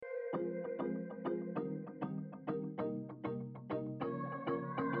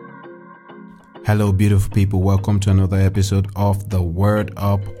Hello, beautiful people. Welcome to another episode of the Word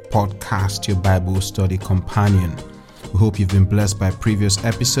Up Podcast, your Bible study companion. We hope you've been blessed by previous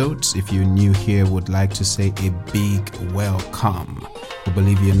episodes. If you're new here, would like to say a big welcome. We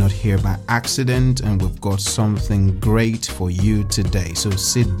believe you're not here by accident, and we've got something great for you today. So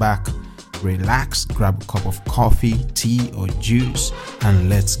sit back, relax, grab a cup of coffee, tea, or juice, and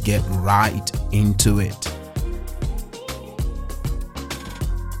let's get right into it.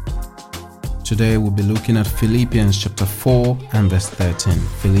 Today we'll be looking at Philippians chapter 4 and verse 13.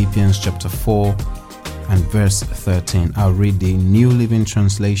 Philippians chapter 4 and verse 13. I'll read the New Living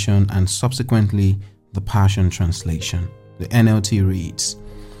Translation and subsequently the Passion Translation. The NLT reads,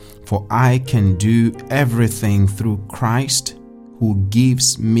 "For I can do everything through Christ who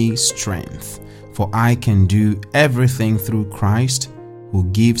gives me strength. For I can do everything through Christ who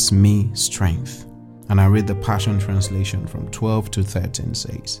gives me strength." And I read the Passion Translation from 12 to 13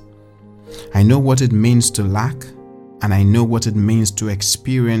 says, "I know what it means to lack, and I know what it means to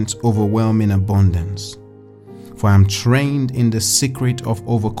experience overwhelming abundance. For I am trained in the secret of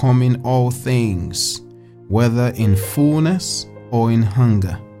overcoming all things, whether in fullness or in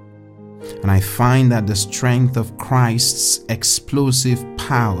hunger. And I find that the strength of Christ's explosive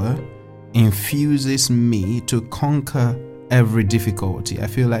power infuses me to conquer every difficulty." I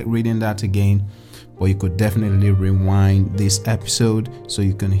feel like reading that again, but you could definitely rewind this episode so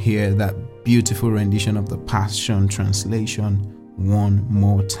you can hear that beautiful rendition of the Passion Translation one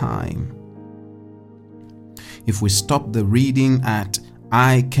more time. If we stop the reading at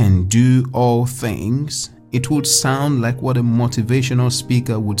 "I can do all things," it would sound like what a motivational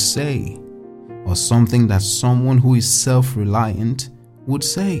speaker would say, or something that someone who is self-reliant would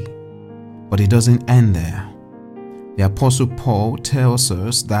say. But it doesn't end there. The Apostle Paul tells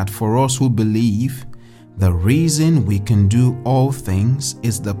us that for us who believe, the reason we can do all things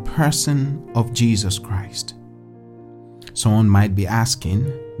is the person of Jesus Christ. Someone might be asking,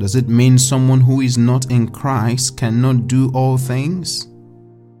 does it mean someone who is not in Christ cannot do all things?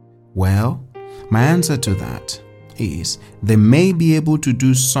 Well, my answer to that is they may be able to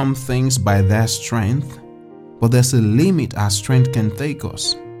do some things by their strength, but there's a limit our strength can take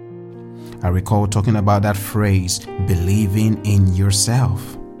us. I recall talking about that phrase, believing in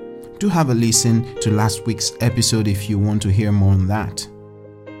yourself. Do have a listen to last week's episode if you want to hear more on that.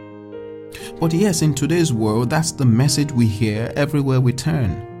 But yes, in today's world, that's the message we hear everywhere we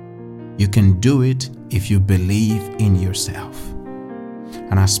turn. You can do it if you believe in yourself.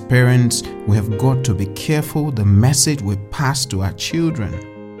 And as parents, we have got to be careful the message we pass to our children.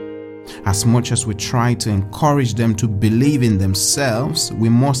 As much as we try to encourage them to believe in themselves, we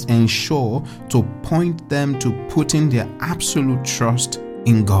must ensure to point them to putting their absolute trust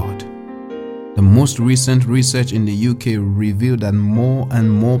in God. The most recent research in the UK revealed that more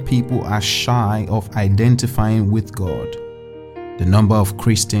and more people are shy of identifying with God. The number of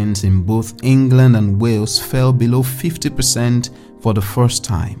Christians in both England and Wales fell below 50% for the first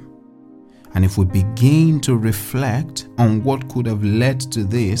time. And if we begin to reflect on what could have led to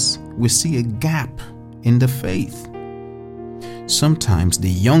this, we see a gap in the faith. Sometimes the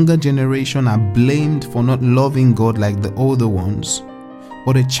younger generation are blamed for not loving God like the older ones,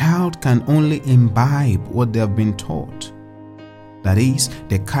 but a child can only imbibe what they have been taught. That is,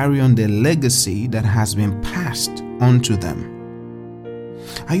 they carry on the legacy that has been passed on to them.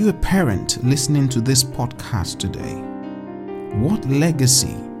 Are you a parent listening to this podcast today? What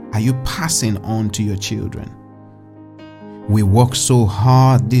legacy are you passing on to your children? We work so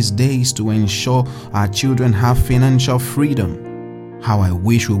hard these days to ensure our children have financial freedom. How I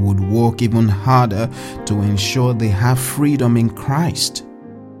wish we would work even harder to ensure they have freedom in Christ.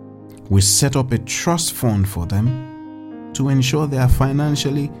 We set up a trust fund for them to ensure they are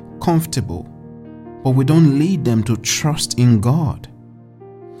financially comfortable, but we don't lead them to trust in God.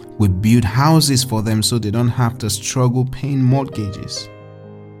 We build houses for them so they don't have to struggle paying mortgages,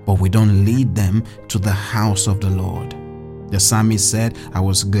 but we don't lead them to the house of the Lord. The psalmist said, "I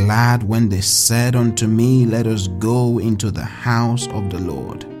was glad when they said unto me, let us go into the house of the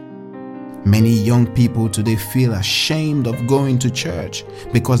Lord." Many young people today feel ashamed of going to church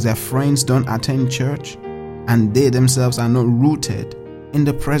because their friends don't attend church and they themselves are not rooted in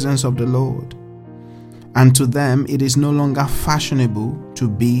the presence of the Lord. And to them, it is no longer fashionable to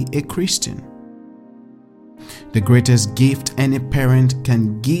be a Christian. The greatest gift any parent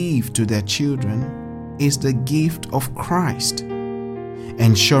can give to their children is the gift of Christ,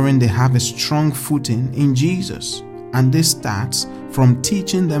 ensuring they have a strong footing in Jesus. And this starts from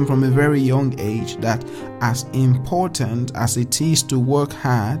teaching them from a very young age that as important as it is to work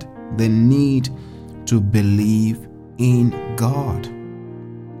hard, they need to believe in God.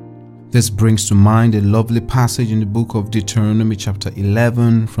 This brings to mind a lovely passage in the book of Deuteronomy chapter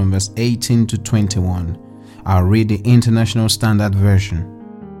 11 from verse 18 to 21. I'll read the International Standard Version.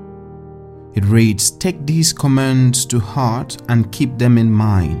 It reads, "Take these commands to heart and keep them in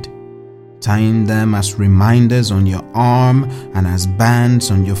mind, tying them as reminders on your arm and as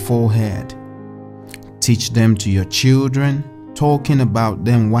bands on your forehead. Teach them to your children, talking about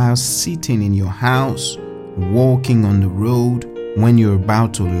them while sitting in your house, walking on the road, when you're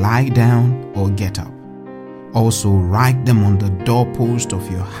about to lie down or get up. Also write them on the doorpost of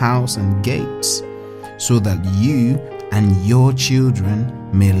your house and gates, so that you and your children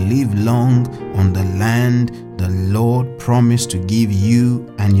may live long on the land the Lord promised to give you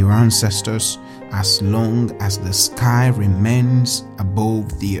and your ancestors, as long as the sky remains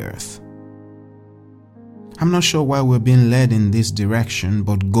above the earth." I'm not sure why we're being led in this direction,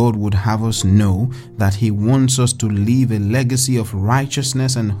 but God would have us know that He wants us to leave a legacy of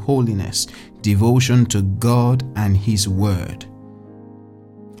righteousness and holiness, devotion to God and His Word.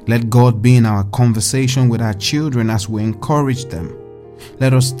 Let God be in our conversation with our children as we encourage them.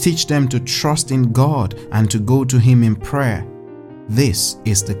 Let us teach them to trust in God and to go to Him in prayer. This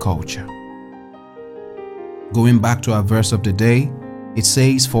is the culture. Going back to our verse of the day, it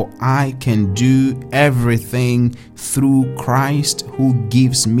says, "For I can do everything through Christ who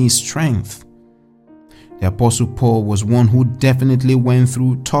gives me strength." The Apostle Paul was one who definitely went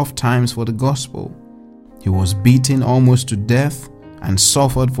through tough times for the gospel. He was beaten almost to death and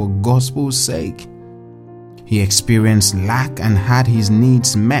suffered for gospel's sake. He experienced lack and had his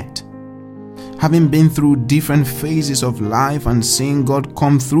needs met. Having been through different phases of life and seeing God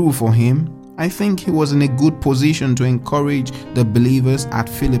come through for him, I think he was in a good position to encourage the believers at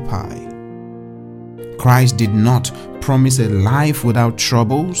Philippi. Christ did not promise a life without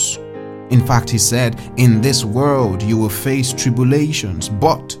troubles. In fact, he said, "In this world you will face tribulations,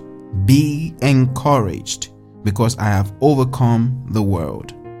 but be encouraged, because I have overcome the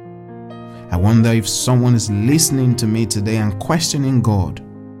world." I wonder if someone is listening to me today and questioning God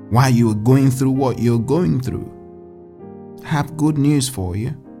why you are going through what you're going through. I have good news for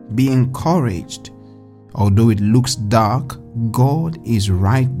you. Be encouraged. Although it looks dark, God is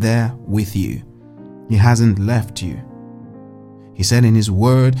right there with you. He hasn't left you. He said in His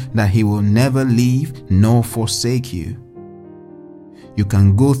word that He will never leave nor forsake you. You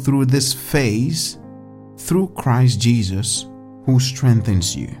can go through this phase through Christ Jesus, who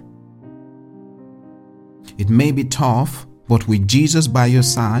strengthens you. It may be tough, but with Jesus by your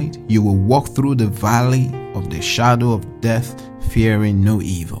side, you will walk through the valley of the shadow of death, fearing no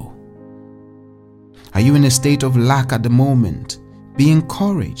evil. Are you in a state of lack at the moment? Be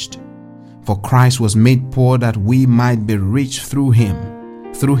encouraged, for Christ was made poor that we might be rich through Him.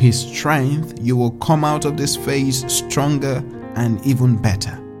 Through His strength, you will come out of this phase stronger and even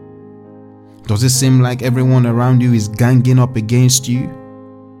better. Does it seem like everyone around you is ganging up against you?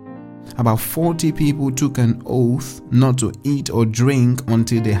 About 40 people took an oath not to eat or drink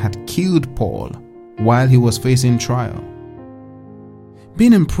until they had killed Paul while he was facing trial.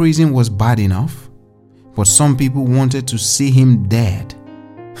 Being in prison was bad enough, but some people wanted to see him dead.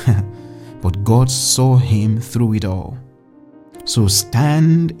 But God saw him through it all. So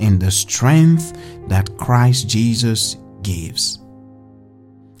stand in the strength that Christ Jesus gives.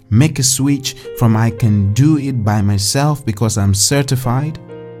 Make a switch from "I can do it by myself because I'm certified"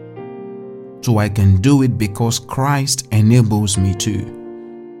 to "I can do it because Christ enables me to."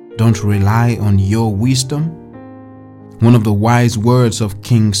 Don't rely on your wisdom. One of the wise words of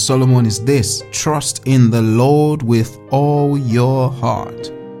King Solomon is this: "Trust in the Lord with all your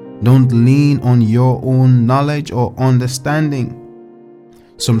heart. Don't lean on your own knowledge or understanding."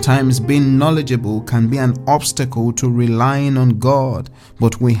 Sometimes being knowledgeable can be an obstacle to relying on God,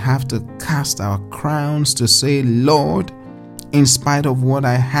 but we have to cast our crowns to say, "Lord, in spite of what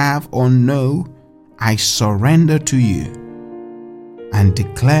I have or know, I surrender to you and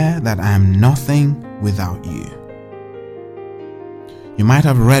declare that I am nothing without you." You might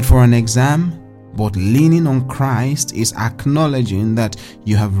have read for an exam, but leaning on Christ is acknowledging that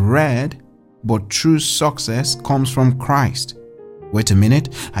you have read, but true success comes from Christ. Wait a minute,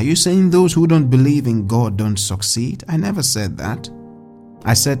 are you saying those who don't believe in God don't succeed? I never said that.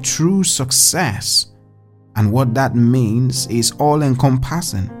 I said true success. And what that means is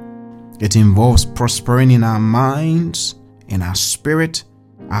all-encompassing. It involves prospering in our minds, in our spirit,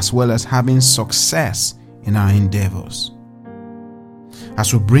 as well as having success in our endeavors.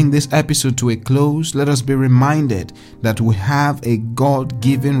 As we bring this episode to a close, let us be reminded that we have a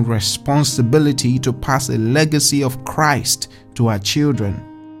God-given responsibility to pass a legacy of Christ to our children.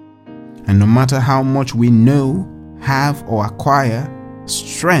 And no matter how much we know, have, or acquire,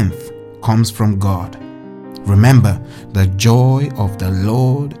 strength comes from God. Remember, the joy of the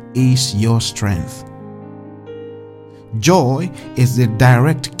Lord is your strength. Joy is the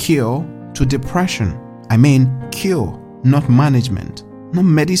direct cure to depression. I mean cure, not management, not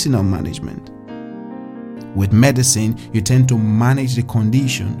medicinal management. With medicine, you tend to manage the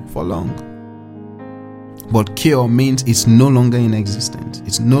condition for long. But cure means it's no longer in existence.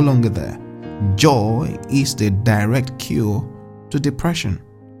 It's no longer there. Joy is the direct cure to depression.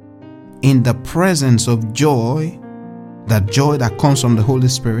 In the presence of joy, that joy that comes from the Holy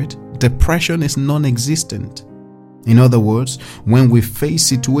Spirit, depression is non-existent. In other words, when we face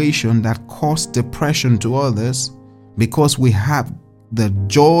situations that cause depression to others, because we have the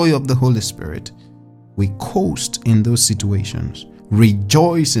joy of the Holy Spirit, we coast in those situations,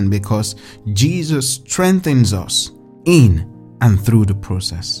 rejoicing because Jesus strengthens us in and through the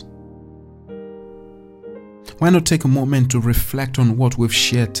process. Why not take a moment to reflect on what we've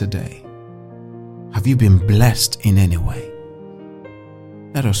shared today? Have you been blessed in any way?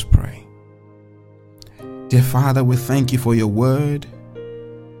 Let us pray. Dear Father, we thank you for your word.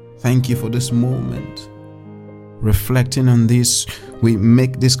 Thank you for this moment. Reflecting on this, we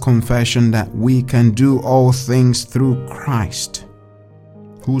make this confession that we can do all things through Christ,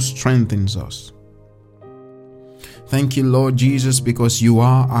 who strengthens us. Thank you, Lord Jesus, because you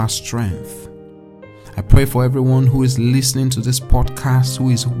are our strength. I pray for everyone who is listening to this podcast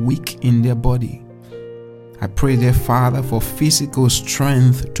who is weak in their body. I pray, dear Father, for physical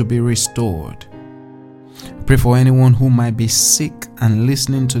strength to be restored. I pray for anyone who might be sick and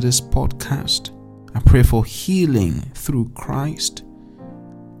listening to this podcast. I pray for healing through Christ.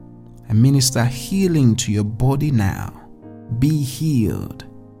 I minister healing to your body now. Be healed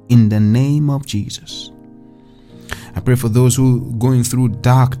in the name of Jesus. I pray for those who are going through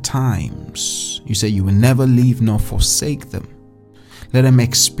dark times. You say you will never leave nor forsake them. Let them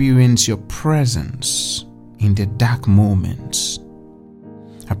experience your presence in the dark moments.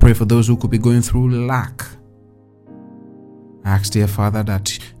 I pray for those who could be going through lack. I ask, dear Father,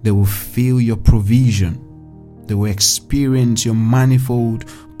 that they will feel your provision. They will experience your manifold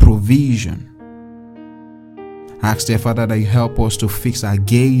provision. I ask, dear Father, that you help us to fix our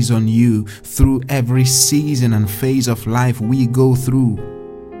gaze on you through every season and phase of life we go through.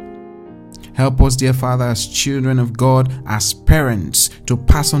 Help us, dear Father, as children of God, as parents, to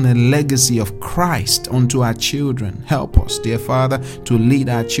pass on a legacy of Christ unto our children. Help us, dear Father, to lead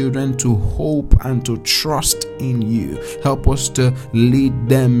our children to hope and to trust in you. Help us to lead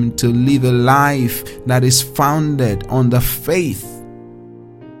them to live a life that is founded on the faith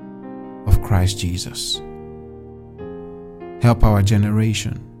of Christ Jesus. Help our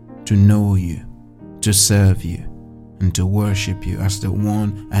generation to know you, to serve you, and to worship you as the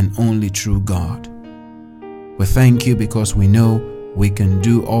one and only true God. We thank you because we know we can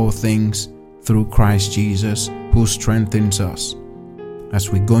do all things through Christ Jesus, who strengthens us. As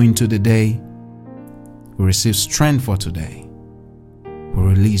we go into the day, we receive strength for today. We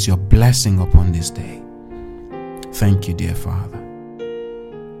release your blessing upon this day. Thank you, dear Father.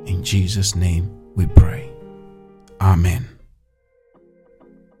 In Jesus' name we pray. Amen.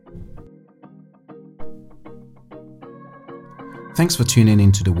 Thanks for tuning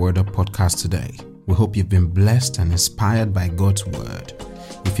into the Word Up podcast today. We hope you've been blessed and inspired by God's Word.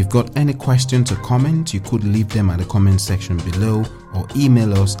 If you've got any questions or comments, you could leave them at the comment section below or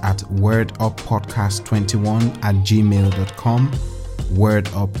email us at worduppodcast21@gmail.com.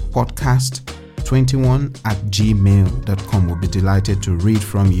 worduppodcast21@gmail.com. We'll be delighted to read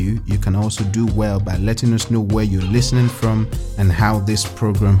from you. You can also do well by letting us know where you're listening from and how this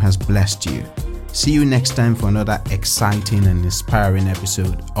program has blessed you. See you next time for another exciting and inspiring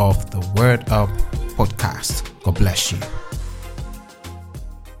episode of the Word Up podcast. God bless you.